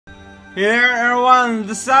Hey there everyone,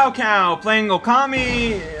 this is Cow playing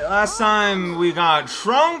Okami. Last time we got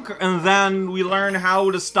shrunk, and then we learned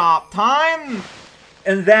how to stop time,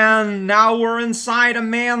 and then now we're inside a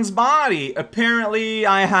man's body. Apparently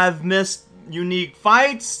I have missed unique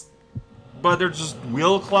fights, but they're just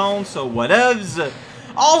wheel clones, so whatevs.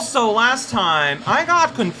 Also, last time I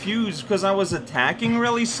got confused because I was attacking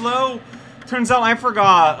really slow. Turns out I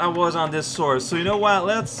forgot I was on this sword, so you know what,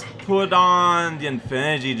 let's put on the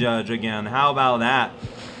Infinity Judge again. How about that?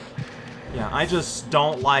 Yeah, I just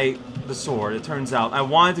don't like the sword, it turns out. I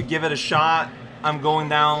wanted to give it a shot. I'm going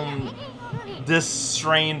down this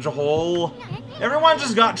strange hole. Everyone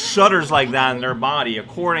just got shudders like that in their body,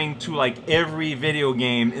 according to like every video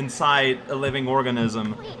game inside a living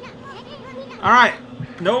organism. Alright,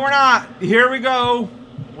 no we're not. Here we go.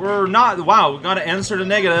 We're not. Wow, we gotta answer the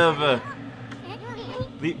negative.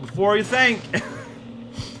 Before you think.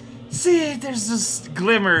 See, there's just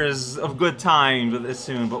glimmers of good times with this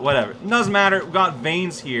soon, but whatever. It doesn't matter. We got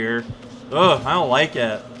veins here. Ugh, I don't like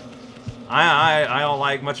it. I don't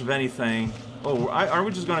like much of anything. Oh, are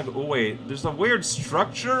we just gonna go? Oh wait, there's a weird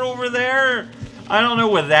structure over there. I don't know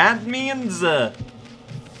what that means.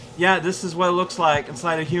 Yeah, this is what it looks like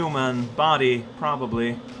inside a human body,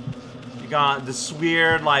 probably. You got this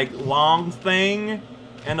weird, like, long thing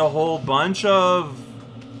and a whole bunch of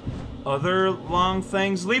other long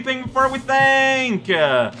things leaping before we think.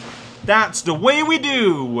 That's the way we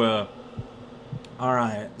do.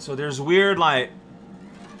 Alright, so there's weird, like,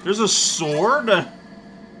 there's a sword.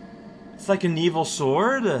 It's like an evil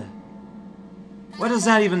sword. What does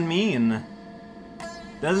that even mean?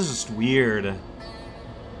 That is just weird.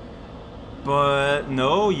 But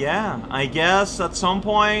no, yeah, I guess at some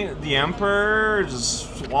point the Emperor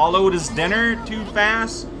just swallowed his dinner too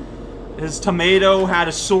fast. His tomato had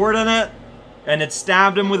a sword in it, and it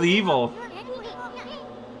stabbed him with evil.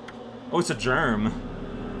 Oh, it's a germ.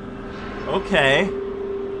 Okay.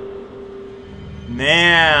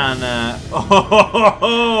 Man.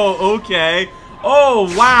 Oh, okay.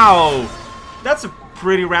 Oh, wow. That's a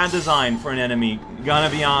pretty rad design for an enemy, gonna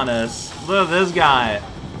be honest. Look at this guy.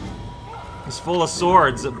 He's full of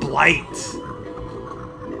swords. Blight.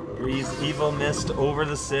 Breathes evil mist over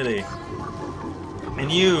the city. And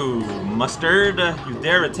you, Mustard, you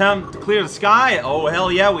dare attempt to clear the sky? Oh, hell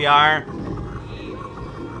yeah, we are.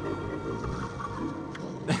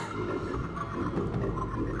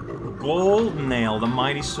 Gold nail, the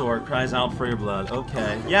mighty sword, cries out for your blood.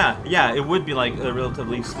 Okay, yeah, it would be like a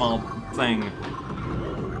relatively small thing.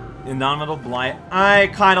 Indomitable Blight. I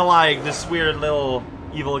kind of like this weird little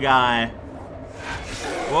evil guy.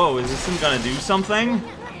 Whoa, is this thing gonna do something?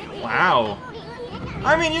 Wow.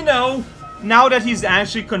 I mean, you know, now that he's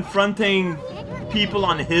actually confronting people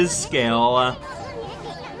on his scale,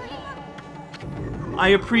 I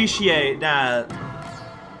appreciate that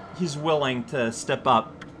he's willing to step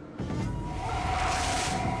up.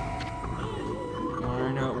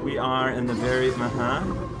 We are in the very...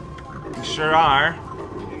 We sure are.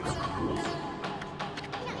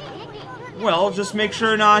 Well, just make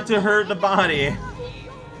sure not to hurt the body.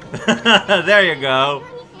 There you go.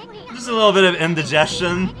 Just a little bit of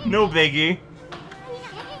indigestion. No biggie.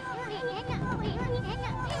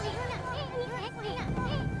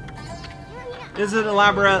 Is it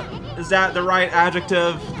elaborate? Is that the right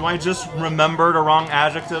adjective? Do I just remember the wrong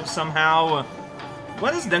adjective somehow?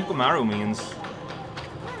 What does Denkumaru means?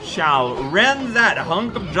 Shall rend that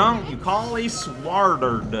hunk of junk you call a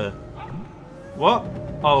swardard. What?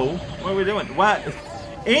 Oh, what are we doing? What?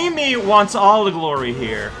 Amy wants all the glory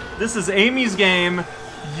here. This is Amy's game.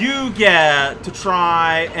 You get to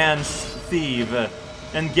try and thieve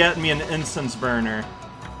and get me an incense burner.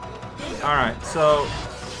 Alright, so...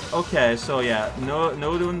 Okay, so yeah,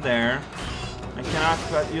 no doing there. I cannot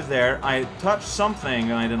cut you there. I touched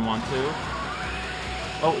something and I didn't want to.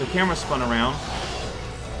 Oh, the camera spun around.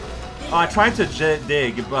 Oh, I tried to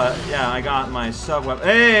dig, but yeah, I got my sub-weapon.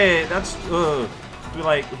 Hey, that's... Do we,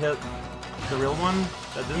 like, hit the real one?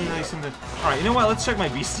 That didn't really seem to... Alright, you know what? Let's check my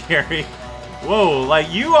bestiary. Whoa,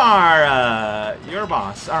 like, you are, you're a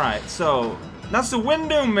boss. Alright, so... That's the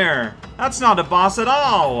window mirror! That's not a boss at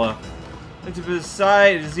all! Look to the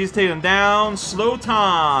side, disease taken down, slow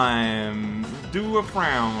time, do a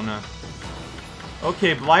frown.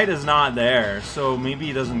 Okay, Blight is not there, so maybe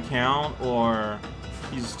he doesn't count, or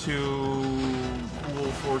he's too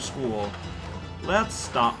cool for school. Let's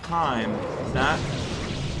stop time. Is that...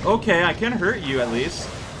 Okay, I can hurt you at least.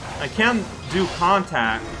 I can do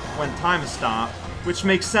contact when time is stopped, which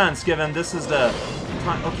makes sense given this is the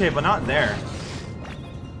time. Okay, but not there.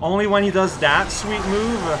 Only when he does that sweet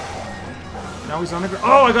move. Now he's on the ground.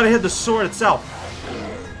 Oh, I gotta hit the sword itself.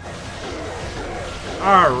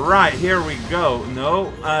 Alright, here we go.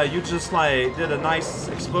 No, you just, like, did a nice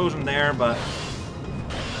explosion there, but...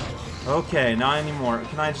 Okay, not anymore.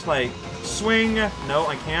 Can I just, like, swing? No,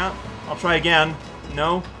 I can't. I'll try again.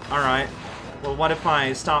 No? Alright. Well, what if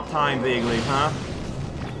I stop time vaguely, huh?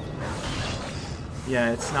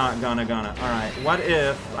 Yeah, it's not gonna. Alright, what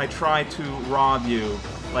if I try to rob you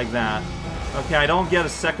like that? Okay, I don't get a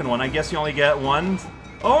second one. I guess you only get one.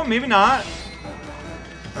 Oh, maybe not.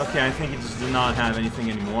 Okay, I think he just did not have anything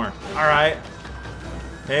anymore. Alright.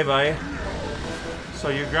 Hey, buddy. So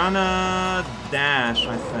you're gonna dash,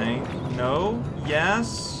 I think. No?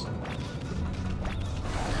 Yes?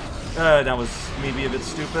 That was maybe a bit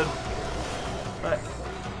stupid. But...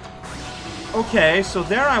 Okay, so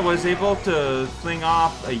there I was able to fling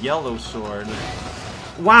off a yellow sword.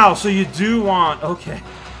 Wow, so you do want... Okay.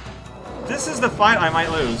 This is the fight I might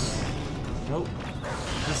lose. Nope.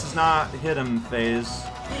 This is not hit him phase.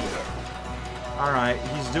 Alright,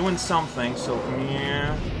 he's doing something, so...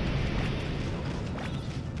 Yeah.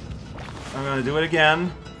 I'm gonna do it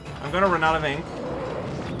again. I'm gonna run out of ink.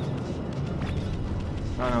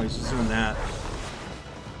 Oh no, he's just doing that.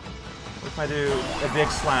 What if I do a big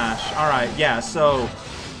slash? Alright, yeah, so...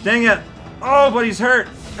 Dang it! Oh, but he's hurt!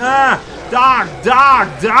 Ah! Dog!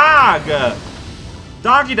 Dog! Dog!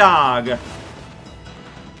 Doggy dog!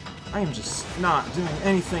 I am just not doing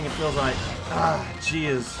anything, it feels like. Ah,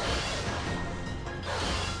 jeez.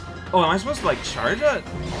 Oh, am I supposed to, like, charge it?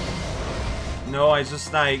 No, I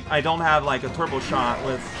just, like, I don't have, like, a turbo shot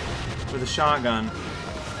with a shotgun.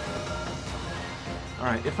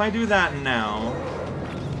 Alright, if I do that now...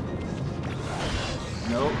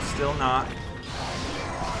 Nope, still not.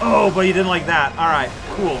 Oh, but he didn't like that. Alright,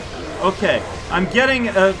 cool. Okay, I'm getting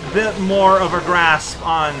a bit more of a grasp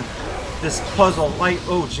on this puzzle. Like,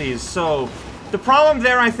 oh, jeez. So, the problem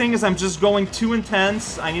there, I think, is I'm just going too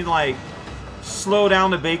intense. I need to, like, slow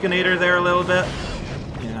down the Baconator there a little bit.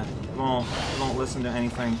 Yeah, it won't listen to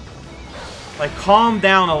anything. Like, calm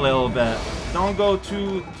down a little bit. Don't go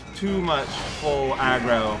too much full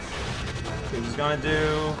aggro. Okay, he's gonna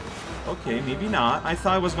do... Okay, maybe not. I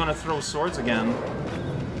thought I was gonna throw swords again.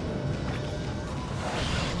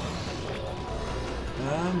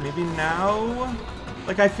 Maybe now?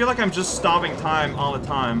 Like, I feel like I'm just stopping time all the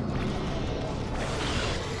time.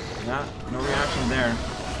 Yeah, no reaction there.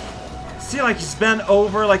 See, like, he's bent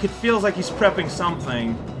over, like, it feels like he's prepping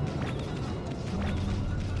something.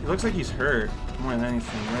 He looks like he's hurt, more than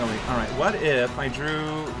anything, really. Alright, what if I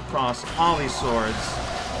drew across all these swords?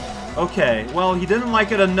 Okay, well, he didn't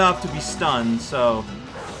like it enough to be stunned, so...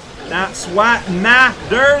 That's what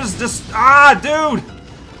matters! Just... Ah, dude!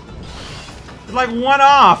 Like one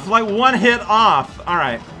off, like one hit off.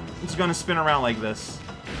 Alright, I'm just gonna spin around like this.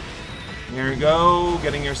 Here you go,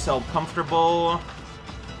 getting yourself comfortable.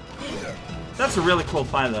 That's a really cool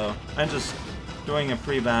fight though. I'm just doing a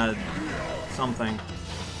pretty bad something.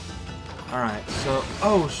 Alright, so,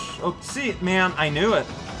 oh, see, man, I knew it.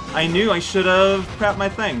 I knew I should have prepped my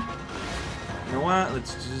thing. You know what,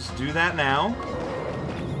 let's just do that now.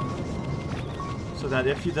 So that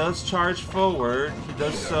if he does charge forward, he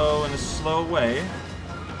does so in a slow way.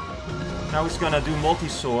 Now he's gonna do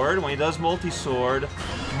multi-sword. When he does multi-sword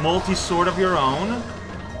of your own.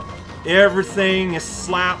 Everything is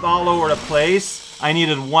slapped all over the place. I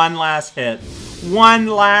needed one last hit. One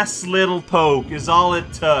last little poke is all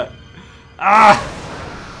it took. Ah!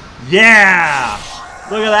 Yeah!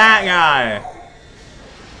 Look at that guy!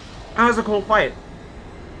 That was a cool fight.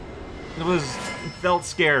 It felt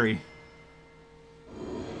scary.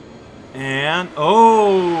 And,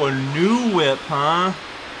 oh, a new whip, huh?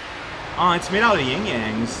 Oh, it's made out of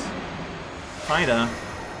yin-yangs. Kinda.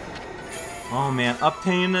 Oh man,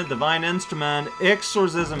 obtain a divine instrument,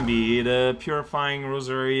 exorcism bead, a purifying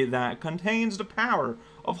rosary that contains the power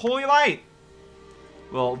of holy light.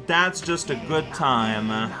 Well, that's just a good time.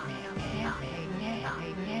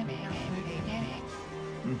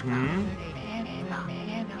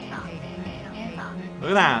 Look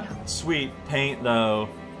at that. Sweet paint, though.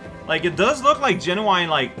 Like, it does look like genuine,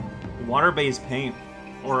 like, water-based paint.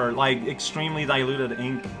 Or, like, extremely diluted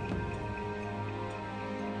ink.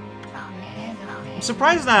 I'm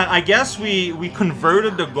surprised that, I guess, we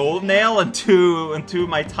converted the gold nail into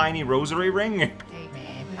my tiny rosary ring.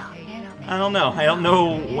 I don't know. I don't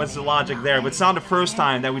know what's the logic there, but it's not the first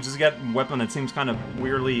time that we just get a weapon that seems kind of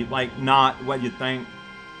weirdly, like, not what you'd think.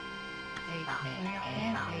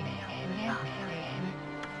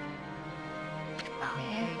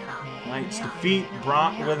 Knight's defeat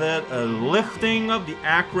brought with it a lifting of the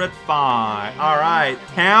accurate fire. Alright,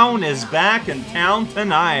 town is back in town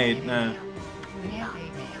tonight.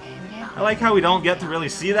 I like how we don't get to really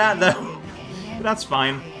see that, though. That's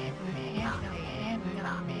fine.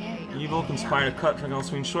 Evil conspire to cut Trick on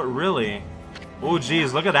swing short. Really? Oh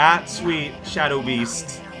geez, look at that sweet shadow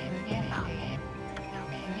beast.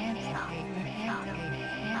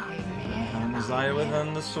 Reside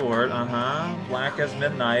within the sword, black as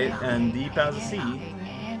midnight and deep as the sea.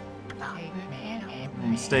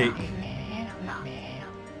 Mistake.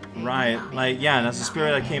 Right, like, yeah, that's the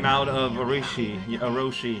spirit that came out of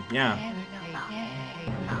Orochi, yeah.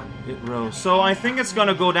 It rose. So I think it's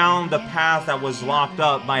gonna go down the path that was locked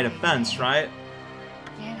up by the fence, right?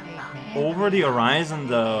 Over the horizon,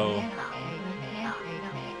 though.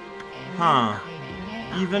 Huh.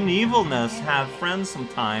 Even evilness have friends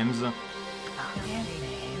sometimes.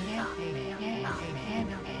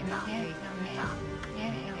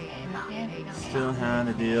 Still had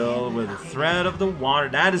to deal with the threat of the water.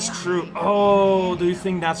 That is true. Oh, do you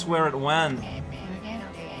think that's where it went?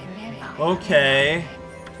 Okay.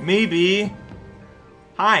 Maybe.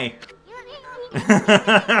 Hi.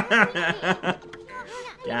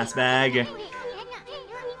 Gas bag.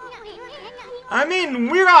 I mean,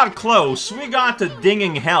 we got close. We got to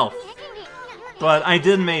dinging health. But I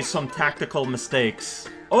did make some tactical mistakes.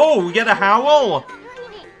 Oh, we get a howl?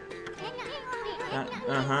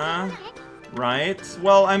 Right.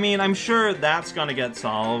 Well, I mean, I'm sure that's gonna get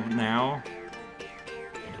solved now.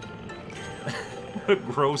 What a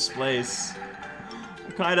gross place.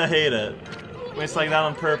 I kinda hate it. Waste like that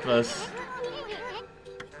on purpose.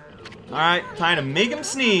 Alright, time to make him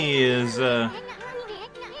sneeze.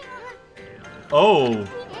 Oh.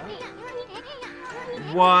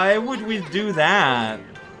 Why would we do that?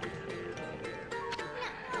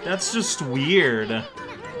 That's just weird.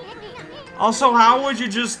 Also, how would you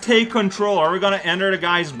just take control? Are we gonna enter the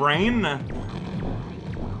guy's brain?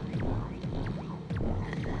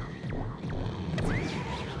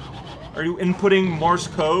 Are you inputting Morse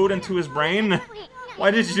code into his brain? Why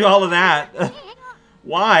did you do all of that?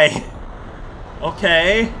 Why?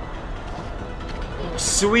 Okay.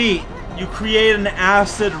 Sweet. You create an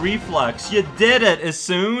acid reflux. You did it,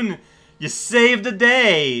 issun. You saved the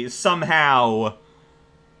day, somehow.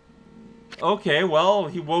 Okay, well,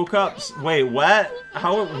 he woke up. Wait, what?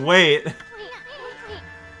 How? Wait.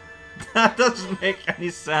 That doesn't make any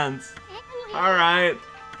sense. Alright.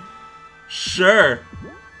 Sure.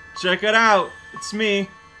 Check it out. It's me.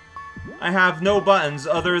 I have no buttons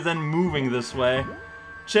other than moving this way.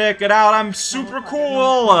 Check it out. I'm super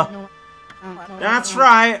cool. That's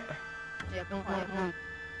right.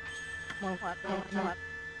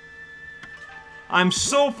 I'm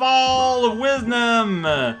so full of wisdom.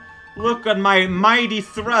 Look at my mighty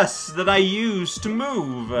thrusts that I use to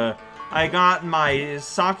move. I got my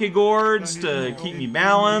sake gourds to keep me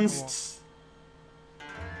balanced.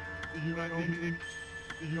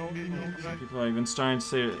 People are even starting to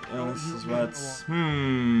say illness is what's...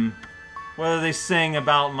 What are they saying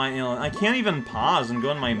about my illness? I can't even pause and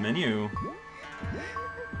go in my menu.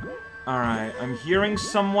 Alright, I'm hearing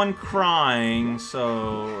someone crying,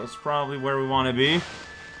 so that's probably where we want to be.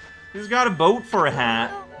 He's got a boat for a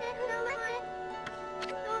hat.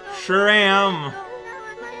 Sure am.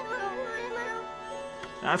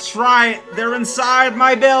 That's right, they're inside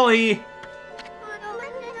my belly.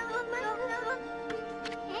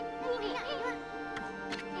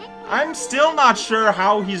 I'm still not sure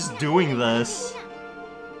how he's doing this.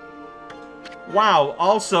 Wow,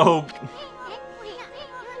 also...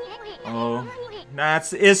 Oh,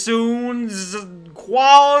 that's Issun's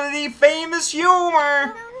quality famous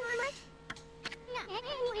humor!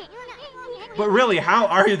 But really, how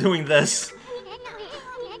are you doing this?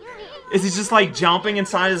 Is he just like jumping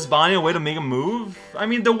inside his body in a way to make him move? I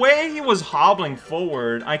mean, the way he was hobbling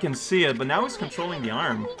forward, I can see it, but now he's controlling the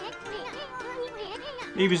arm.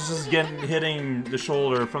 Maybe he's just hitting the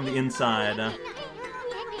shoulder from the inside.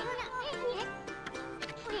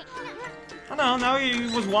 Oh no, now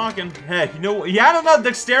he was walking. Heck, you know, he had enough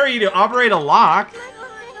dexterity to operate a lock.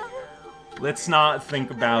 Let's not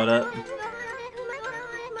think about it.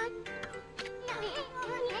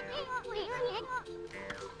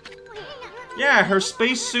 Yeah, her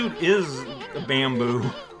spacesuit is a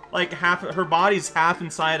bamboo. Like, her body's half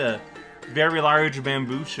inside a very large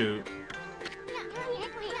bamboo shoot.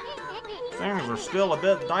 Things are still a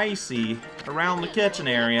bit dicey around the kitchen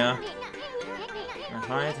area.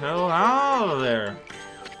 I tell out of there.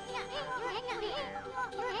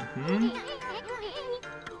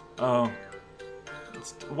 Oh.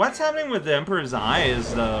 What's happening with the Emperor's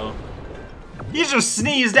eyes, though? He just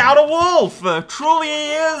sneezed out a wolf! Truly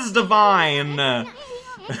he is divine!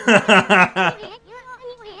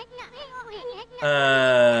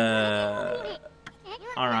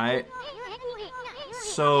 Alright.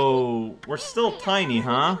 So we're still tiny,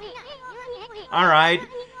 huh? Alright.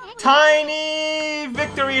 Tiny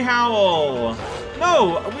victory howl!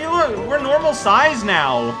 No, we're normal size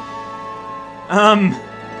now.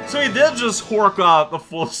 So he did just hork up a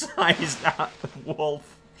full-sized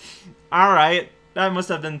wolf. Alright, that must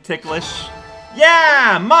have been ticklish.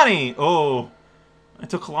 Yeah! Money! Oh, it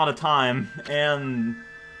took a lot of time. And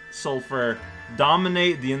sulfur.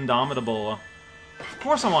 Dominate the indomitable. Of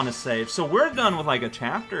course I want to save. So we're done with like a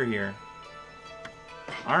chapter here.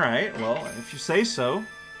 Alright, well, if you say so.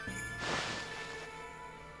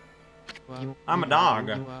 I'm a dog.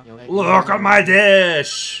 Look at my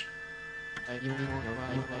dish!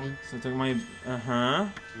 So I took my... Uh-huh.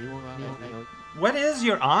 What is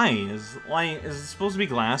your eyes? Like, is it supposed to be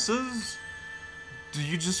glasses? Do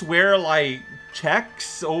you just wear, like,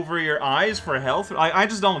 checks over your eyes for health? I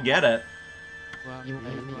just don't get it.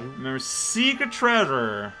 Remember, secret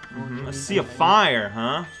treasure. A sea of fire,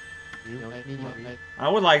 huh? I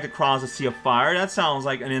would like to cross a sea of fire. That sounds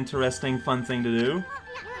like an interesting, fun thing to do.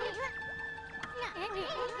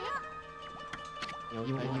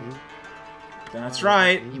 That's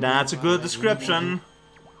right. That's a good description.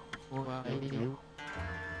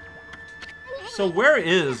 So where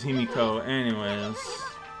is Himiko, anyways?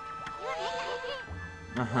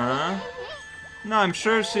 Uh-huh. No, I'm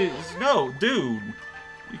sure she's... No, dude.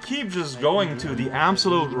 You keep just going to the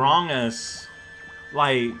absolute wrongest,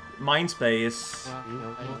 like, mind space.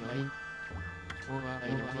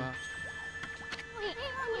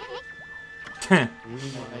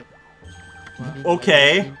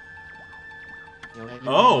 Okay.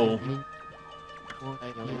 Oh.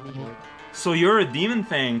 So you're a Demon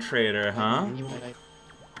Fang trader, huh?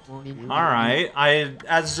 Alright.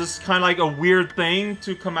 That's just kind of like a weird thing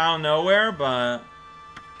to come out of nowhere, but...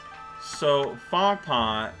 So, Fog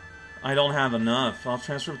Pot. I don't have enough. I'll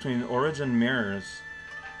transfer between Origin Mirrors.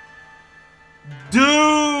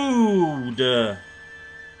 Dude!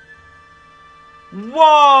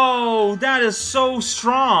 Whoa! That is so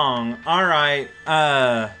strong! Alright,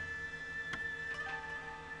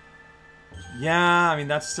 yeah, I mean,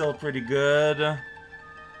 that's still pretty good.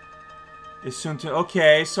 Issun to...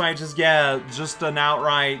 Okay, so I just get just an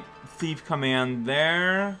outright thief command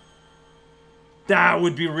there. That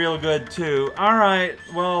would be real good, too. Alright,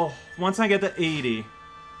 well, once I get to 80.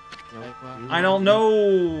 I don't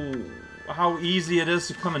know how easy it is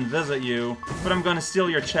to come and visit you, but I'm gonna steal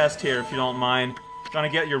your chest here if you don't mind. Gonna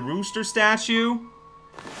get your rooster statue.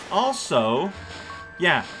 Also,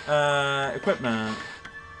 yeah, equipment.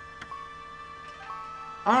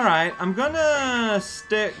 Alright, I'm gonna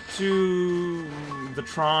stick to the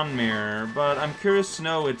Tron mirror, but I'm curious to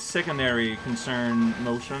know its secondary concern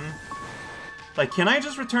motion. Like, can I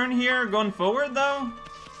just return here going forward, though?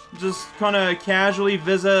 Just kinda casually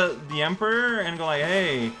visit the Emperor and go like,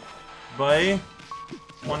 hey, buddy,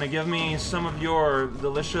 wanna give me some of your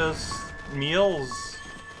delicious meals?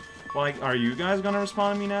 Like, are you guys gonna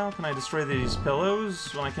respond to me now? Can I destroy these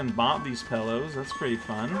pillows? Well, I can bop these pillows. That's pretty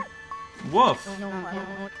fun. Woof!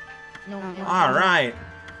 Alright!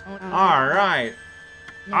 Alright!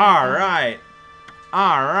 Alright!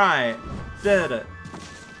 Alright! Did it!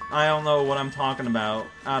 I don't know what I'm talking about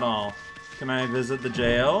at all. Can I visit the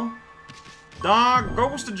jail? Dog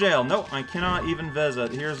goes to jail. No, I cannot even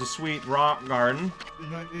visit. Here's a sweet rock garden.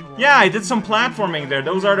 Yeah, I did some platforming there.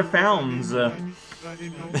 Those are the fountains.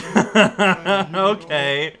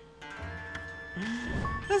 Okay.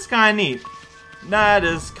 That's kinda neat. That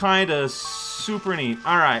is kinda super neat.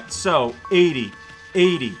 Alright, so 80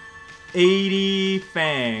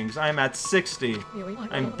 fangs. I'm at 60.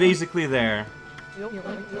 I'm basically there.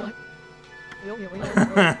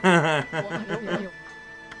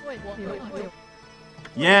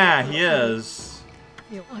 Yeah, he is.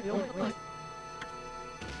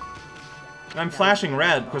 I'm flashing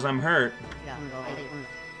red because I'm hurt.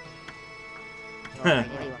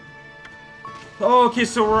 Oh, okay,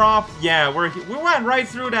 so we're off. Yeah, we went right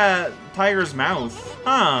through that tiger's mouth.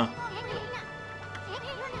 Huh.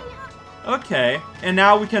 Okay, and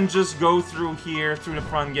now we can just go through here, through the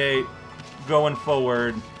front gate, going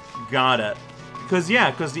forward. Got it. Because,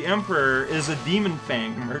 yeah, because the Emperor is a Demon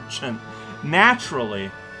Fang merchant.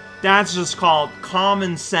 Naturally. That's just called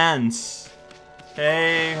common sense.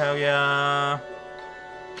 Hey, hell yeah.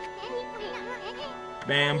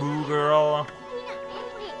 Bamboo girl.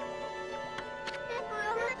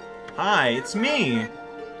 Hi, it's me.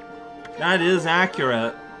 That is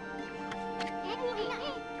accurate.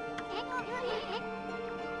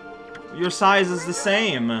 Your size is the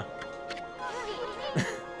same.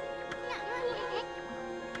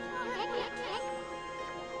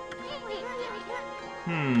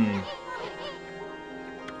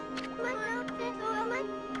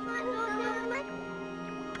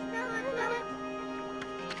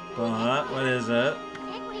 But, what is it?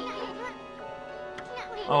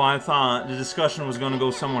 Oh, I thought the discussion was gonna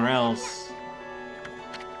go somewhere else.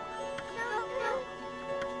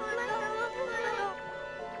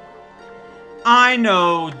 I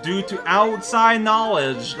know, due to outside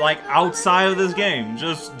knowledge, like outside of this game,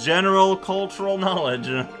 just general cultural knowledge.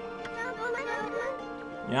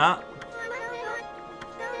 Yeah.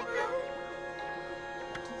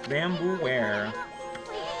 Bamboo ware.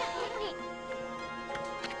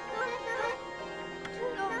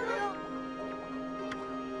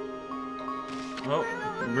 Oh,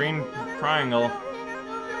 green triangle.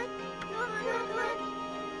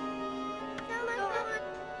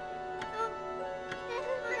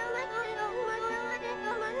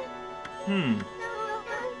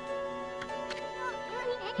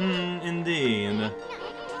 Indeed.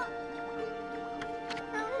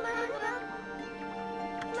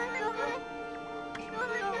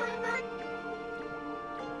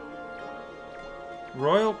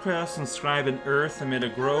 Royal crest inscribed in earth amid a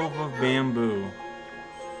grove of bamboo.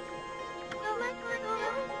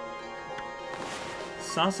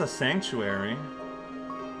 Sasa Sanctuary.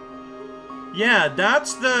 Yeah,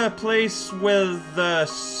 that's the place with the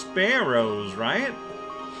sparrows, right?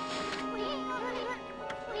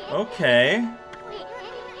 Okay.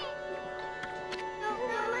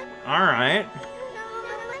 Alright.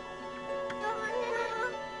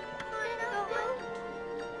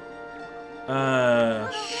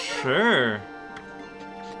 Sure.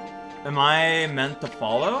 Am I meant to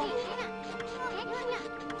follow?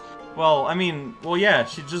 Well, I mean, well, yeah,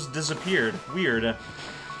 she just disappeared. Weird.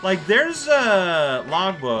 Like, there's a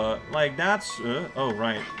logbook. Like, that's... oh,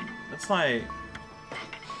 right. That's like...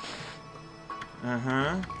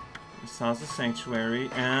 This house the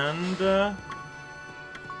sanctuary, and... bridge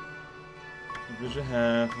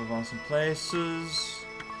ahead of awesome places.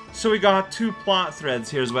 So we got 2 plot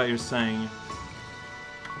threads, here's what you're saying.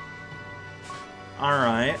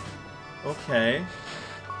 Alright. Okay.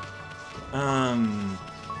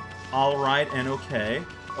 Alright and okay.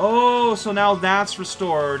 Oh, so now that's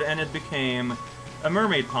restored and it became a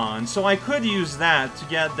mermaid pond. So I could use that to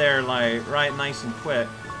get there, like, right nice and quick.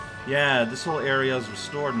 Yeah, this whole area is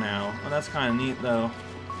restored now. Oh, that's kind of neat, though.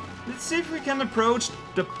 Let's see if we can approach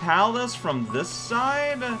the palace from this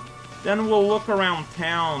side. Then we'll look around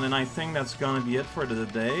town, and I think that's gonna be it for the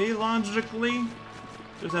day, logically.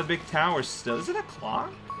 There's that big tower still. Is it a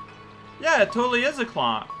clock? Yeah, it totally is a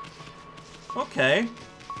clock. Okay.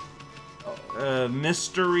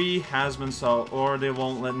 Mystery has been solved, or they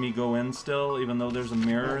won't let me go in still, even though there's a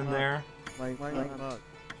mirror in there.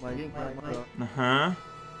 Uh-huh.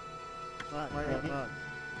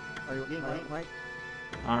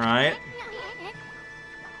 Alright.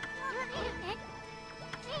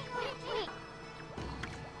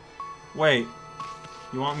 Wait.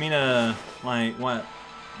 You want me to, like, what?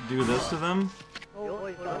 Do this to them?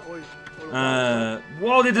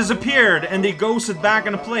 Whoa, they disappeared! And they ghosted back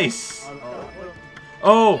into place!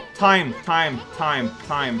 Oh! Time.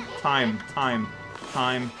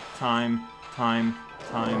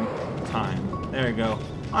 There you go.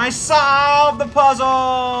 I solved the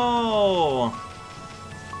puzzle!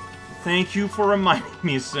 Thank you for reminding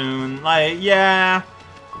me soon. Like, yeah.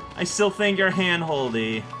 I still think you're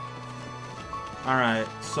hand-holdy. Alright,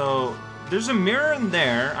 so... There's a mirror in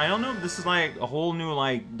there. I don't know if this is like a whole new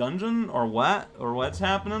like dungeon or what? Or what's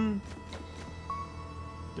happening.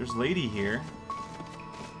 There's a lady here.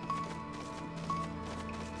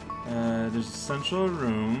 There's a central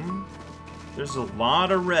room. There's a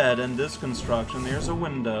lot of red in this construction. There's a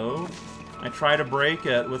window. I try to break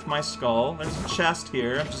it with my skull. There's a chest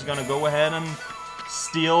here. I'm just gonna go ahead and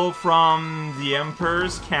steal from the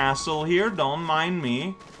Emperor's castle here. Don't mind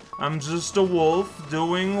me. I'm just a wolf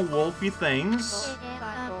doing wolfy things.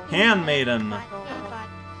 Handmaiden.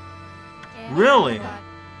 Really?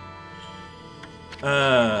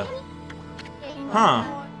 Huh.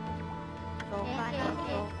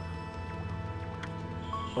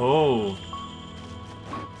 Oh.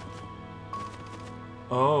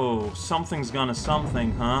 Oh, something's gonna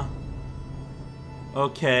something, huh?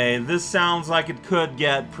 Okay, this sounds like it could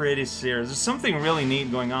get pretty serious. There's something really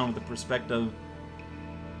neat going on with the perspective.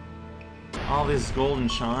 All these golden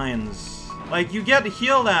shines. Like, you get to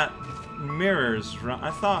heal that mirrors, right?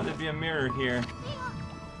 I thought there'd be a mirror here.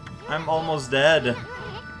 I'm almost dead.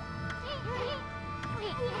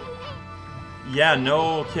 Yeah,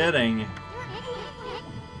 no kidding.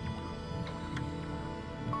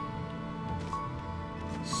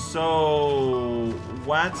 So,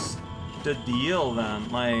 what's the deal then?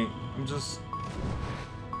 Like, I'm just...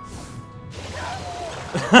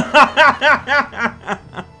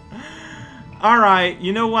 Alright,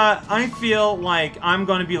 you know what? I feel like I'm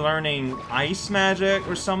gonna be learning ice magic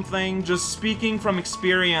or something. Just speaking from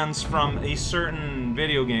experience from a certain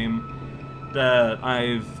video game that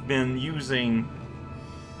I've been using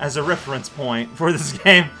as a reference point for this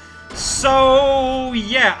game. So,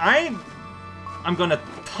 yeah, I'm gonna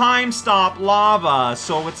time stop lava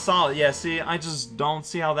so it's solid. Yeah, see, I just don't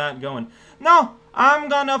see how that going. No! I'm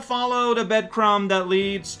gonna follow the breadcrumb that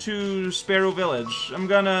leads to Sparrow Village. I'm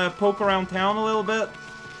gonna poke around town a little bit,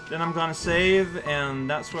 then I'm gonna save, and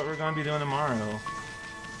that's what we're gonna be doing tomorrow.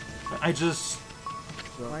 I just...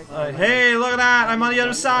 hey, look at that! I'm on the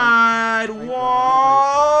other side! Whoa!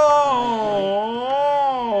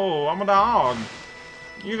 I'm a dog.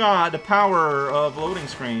 You got the power of loading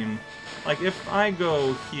screen. Like, if I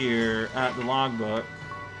go here at the logbook...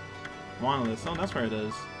 Monolith. Oh, that's where it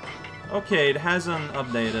is. Okay, it hasn't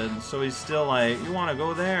updated, so he's still like, you want to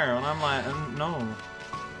go there? And I'm like, no.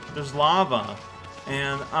 There's lava.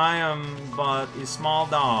 And I am but a small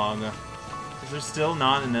dog. Is there still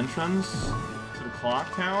not an entrance to the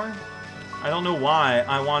clock tower? I don't know why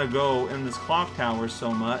I want to go in this clock tower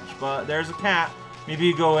so much, but there's a cat. Maybe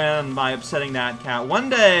you go in by upsetting that cat. One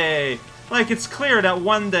day! Like, it's clear that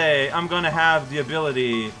one day I'm gonna have the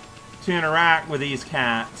ability to interact with these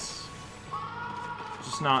cats.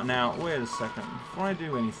 Not now. Wait a second. Before I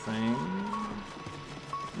do anything...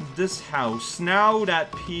 This house. Now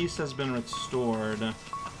that peace has been restored, I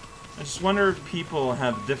just wonder if people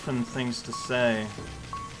have different things to say.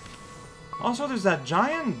 Also, there's that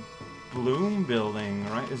giant bloom building,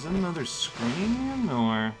 right? Is it another screen,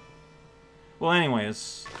 or... Well,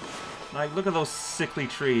 anyways. Like, look at those sickly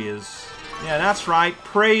trees. Yeah, that's right.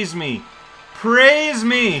 Praise me. Praise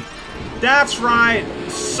me! That's right!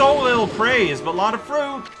 So little praise, but a lot of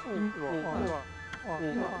fruit!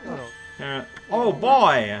 Oh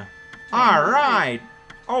boy! Alright!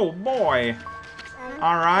 Oh boy!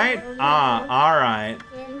 Alright? Ah, alright.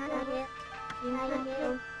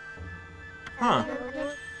 Huh.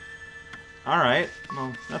 Alright.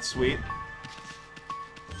 Well, that's sweet.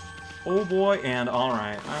 Oh boy, and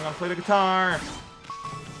alright. I'm gonna play the guitar!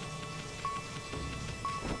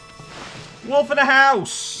 Wolf in the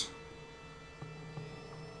house!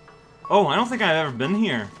 Oh, I don't think I've ever been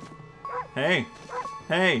here. Hey.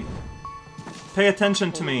 Hey. Pay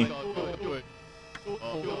attention to me.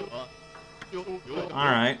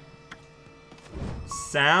 Alright.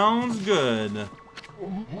 Sounds good.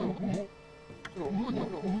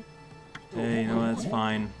 Hey, you know what? It's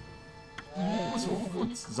fine.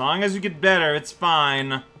 As long as you get better, it's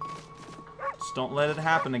fine. Just don't let it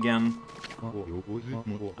happen again.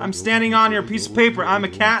 I'm standing on your piece of paper. I'm a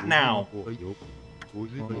cat now.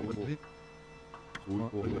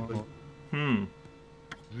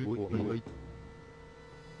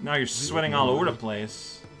 Now you're sweating all over the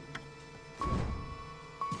place.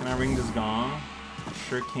 Can I ring this gong?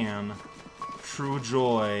 Sure can. True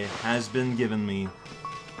joy has been given me.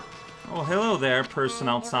 Oh, hello there, person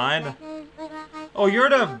outside. Oh, you're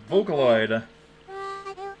the Vocaloid.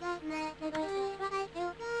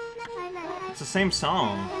 It's the same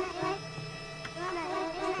song.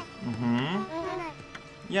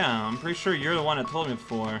 Yeah, I'm pretty sure you're the one that told me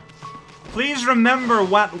before. Please remember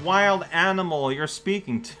what wild animal you're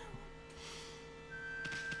speaking to.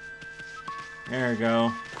 There we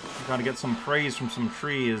go. Gotta get some praise from some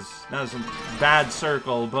trees. That was a bad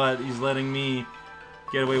circle, but he's letting me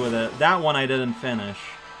get away with it. That one I didn't finish.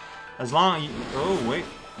 As long... Oh, wait.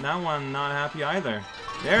 That one not happy either.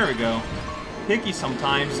 There we go. Picky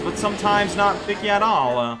sometimes, but sometimes not picky at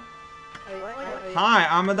all. Hi,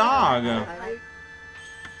 I'm a dog.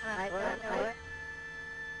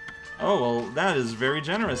 Oh, well, that is very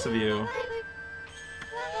generous of you.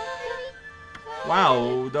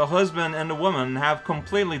 Wow, the husband and the woman have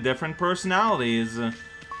completely different personalities.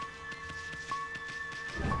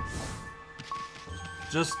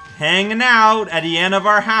 Just hanging out at the end of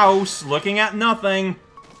our house, looking at nothing.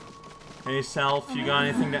 Hey, self, you got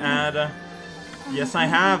anything to add? Yes, I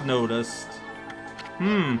have noticed.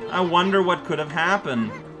 I wonder what could have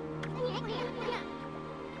happened.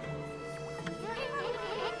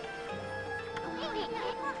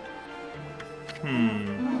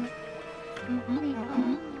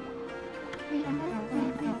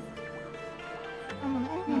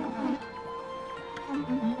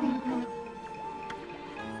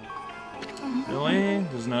 Really?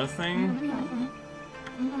 There's nothing?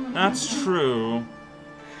 That's true.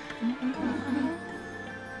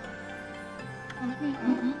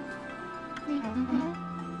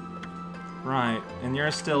 Right, and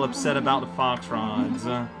you're still upset about the fox rods.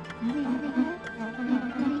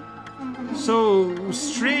 So,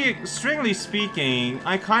 strictly speaking,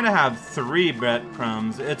 I kind of have 3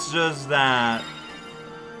 breadcrumbs. It's just that,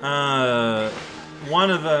 one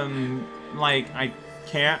of them, like, I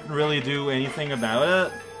can't really do anything about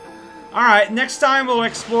it. Alright, next time we'll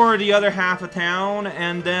explore the other half of town,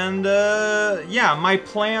 and then, yeah, my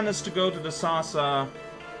plan is to go to the Sasa.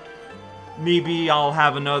 Maybe I'll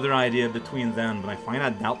have another idea between then, but I find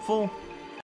that doubtful.